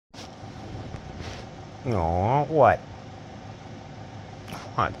Aw, what?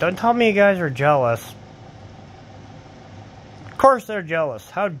 What? Don't tell me you guys are jealous. Of course they're jealous.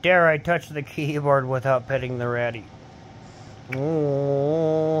 How dare I touch the keyboard without petting the ratty?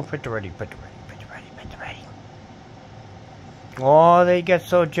 Oh, pet the ratty, pet the ratty, pet the ratty, pet the ratty. Oh, they get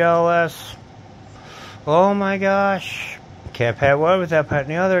so jealous. Oh my gosh. Can't pet one without petting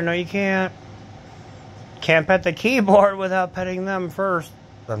the other. No, you can't. Can't pet the keyboard without petting them first.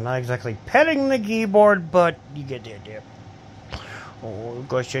 I'm not exactly petting the keyboard, but you get the idea. Oh,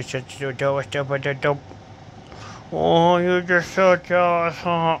 gosh, oh, you're just so jealous,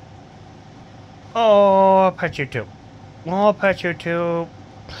 huh? Oh, I'll pet you too. Oh, I'll pet you too.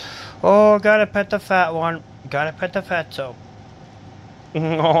 Oh, gotta pet the fat one. Gotta pet the fatso.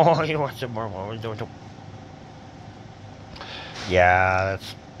 Oh, you want some more? Yeah,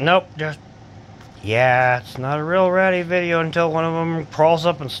 that's... Nope, just... Yeah, it's not a real ratty video until one of them crawls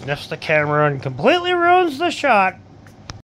up and sniffs the camera and completely ruins the shot.